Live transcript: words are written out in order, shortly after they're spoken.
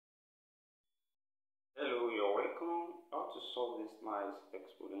Welcome. How to solve this nice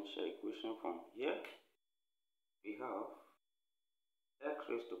exponential equation from here? We have x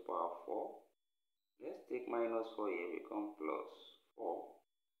raised to power 4. Let's take minus 4 here, become plus 4,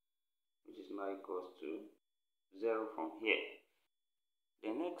 which is now equals to 0 from here.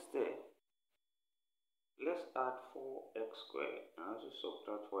 The next step, let's add 4x squared and also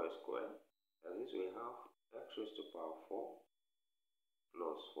subtract 4x squared. That is, we have x raised to power 4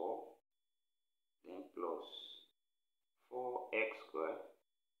 plus 4, then plus 4x squared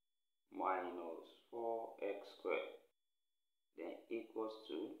minus 4x squared, then equals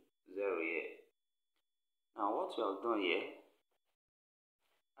to 0 here. Now what we have done here,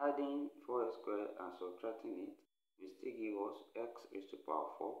 adding 4x squared and subtracting it, will still give us x raised to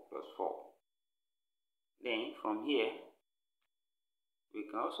power 4 plus 4. Then from here, we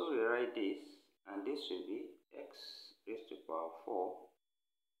can also rewrite this, and this will be x raised to power 4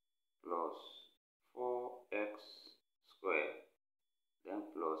 plus 4x squared, then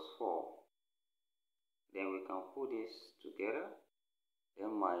plus 4. Then we can put this together,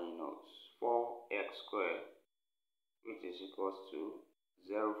 then minus 4x squared, which is equals to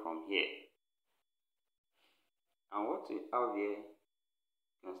 0 from here. And what we have here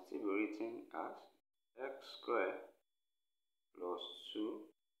can still be written as x squared plus 2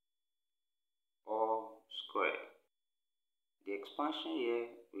 all squared. The expansion here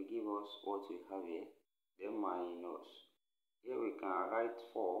will give us what we have here, then minus. Here we can write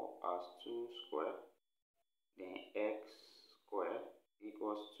 4 as 2 squared, then x squared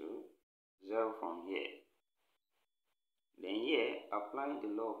equals to 0 from here. Then here, applying the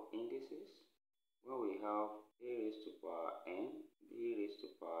law of indices, when we have a raised to power n, b raised to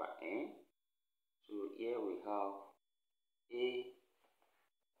power n, so here we have a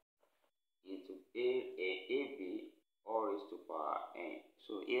into ab all raised to power n.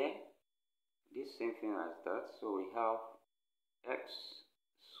 So here, this same thing as that, so we have x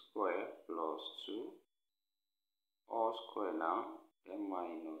squared plus 2 all square now, then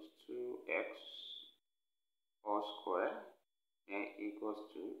minus 2x all square, then equals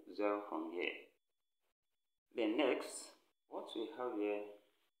to 0 from here. Then next, what we have here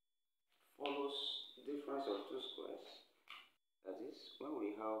follows difference of two squares. That is, when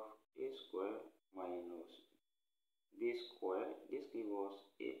we have a square minus b square, this gives us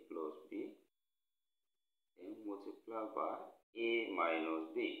a plus b, then multiply by a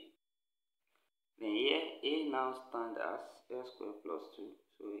minus b. Then here, a now stands as x squared plus 2.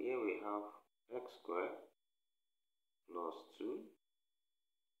 So here we have x squared plus 2,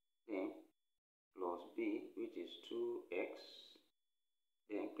 then plus b, which is 2x,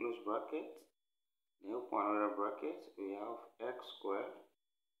 then close bracket, then open another bracket, we have x squared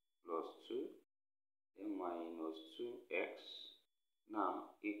plus 2, then minus 2x,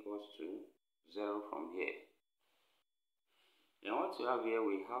 now equals to 0 from here. Then what we have here,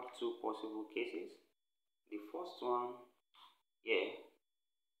 we have two possible cases. The first one here,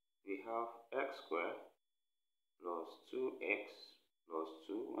 we have x squared plus 2x plus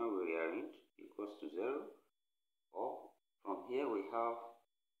 2, when we rearrange, equals to 0. Or from here we have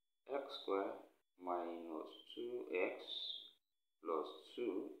x squared minus 2x plus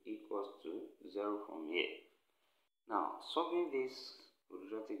 2 equals to 0 from here. Now, solving this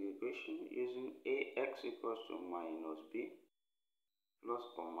quadratic equation using ax equals to minus b plus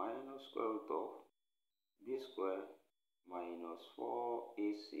or minus square root of b squared minus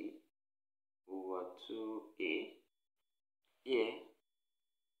 4ac over 2a. Here,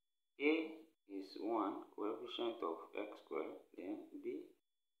 a is 1, coefficient of x squared, then b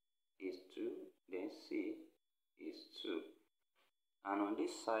is 2, then c is 2. And on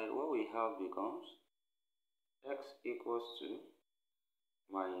this side, what we have becomes x equals to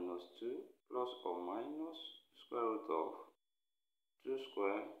minus 2 plus or minus square root of 2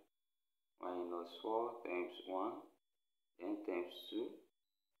 squared minus 4 times 1, then times 2,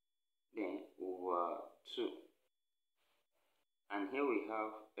 then over 2. And here we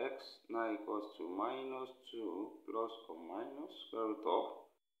have x now equals to minus 2 plus or minus square root of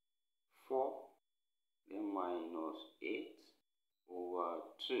 4, then minus 8 over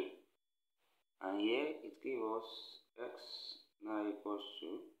 2. And here it gives us x now equals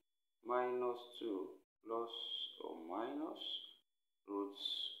to minus 2 plus or minus roots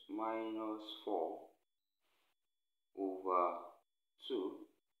minus 4 over 2.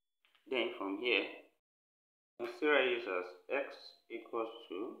 Then from here, consider this as x equals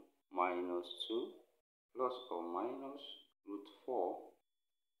to minus 2 plus or minus root 4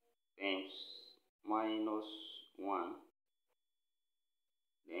 times minus 1,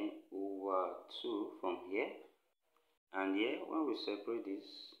 then over 2 from here. And here, when we separate this,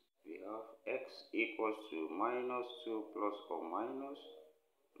 we have x equals to minus 2 plus or minus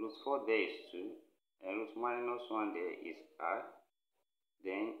root 4 there is 2 and root minus 1 there is I,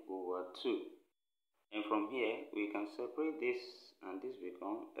 then over 2. And from here we can separate this and this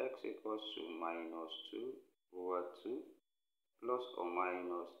becomes x equals to minus 2 over 2 plus or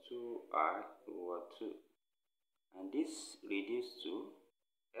minus 2I over 2. And this reduces to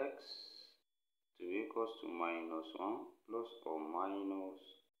x to be equals to minus 1 plus or minus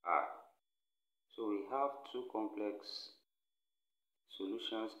I. So we have two complex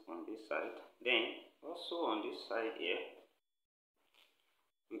solutions on this side. Then also on this side here,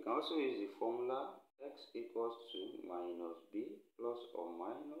 we can also use the formula x equals to minus b plus or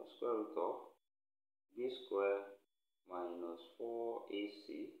minus square root of b square minus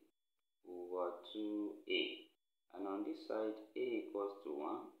 4ac over 2a. And on this side, a equals to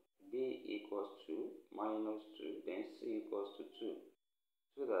 1, b equals to minus 2, then c equals to 2.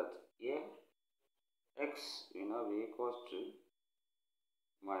 So that here, x will now be equals to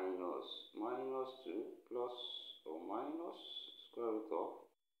minus 2 plus or minus square root of,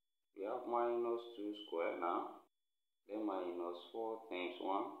 we have minus 2 square now, then minus 4 times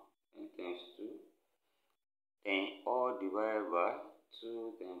 1 and times 2, then all divided by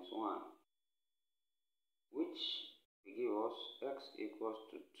 2 times 1, which will give us x equals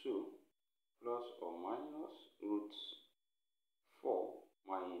to 2 plus or minus root 4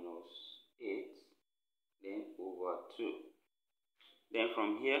 minus 8, then over 2. Then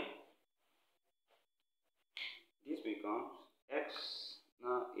from here, this becomes x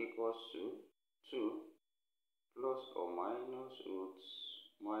now equals to 2 plus or minus root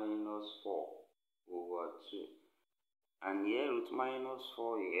minus 4 over 2. And here root minus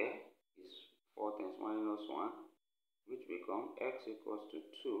 4 here is 4 times minus 1, which becomes x equals to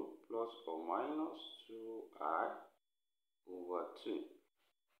 2 plus or minus 2I over 2.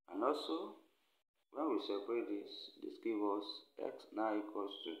 And also, when we separate this gives us x now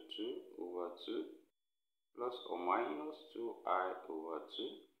equals to 2 over 2 plus or minus 2I over 2,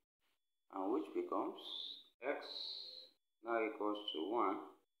 and which becomes x now equals to 1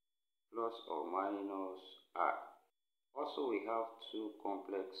 plus or minus I. Also, we have two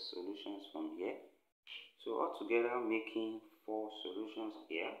complex solutions from here. So altogether making 4 solutions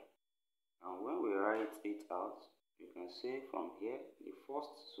here. And when we write it out, you can say from here, the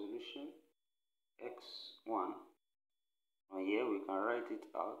first solution, x1, and here we can write it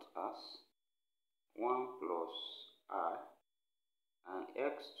out as 1 plus I, and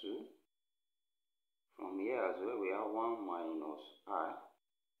x2, from here as well, we have 1 minus I.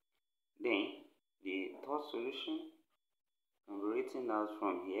 Then the third solution can be written out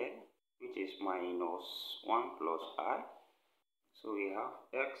from here, which is minus 1 plus I. So we have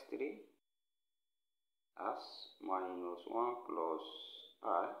x3 as minus 1 plus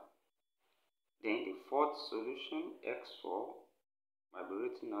I. Then the fourth solution, x4, might be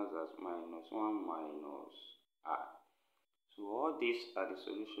written out as minus 1 minus I. So all these are the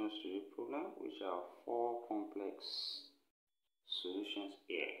solutions to the problem, which are 4 complex solutions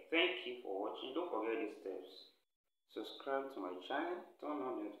here. Thank you for watching. Don't forget these steps. Subscribe to my channel, turn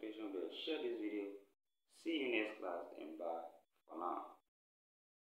on the notification bell, share this video. See you next class, and bye for now.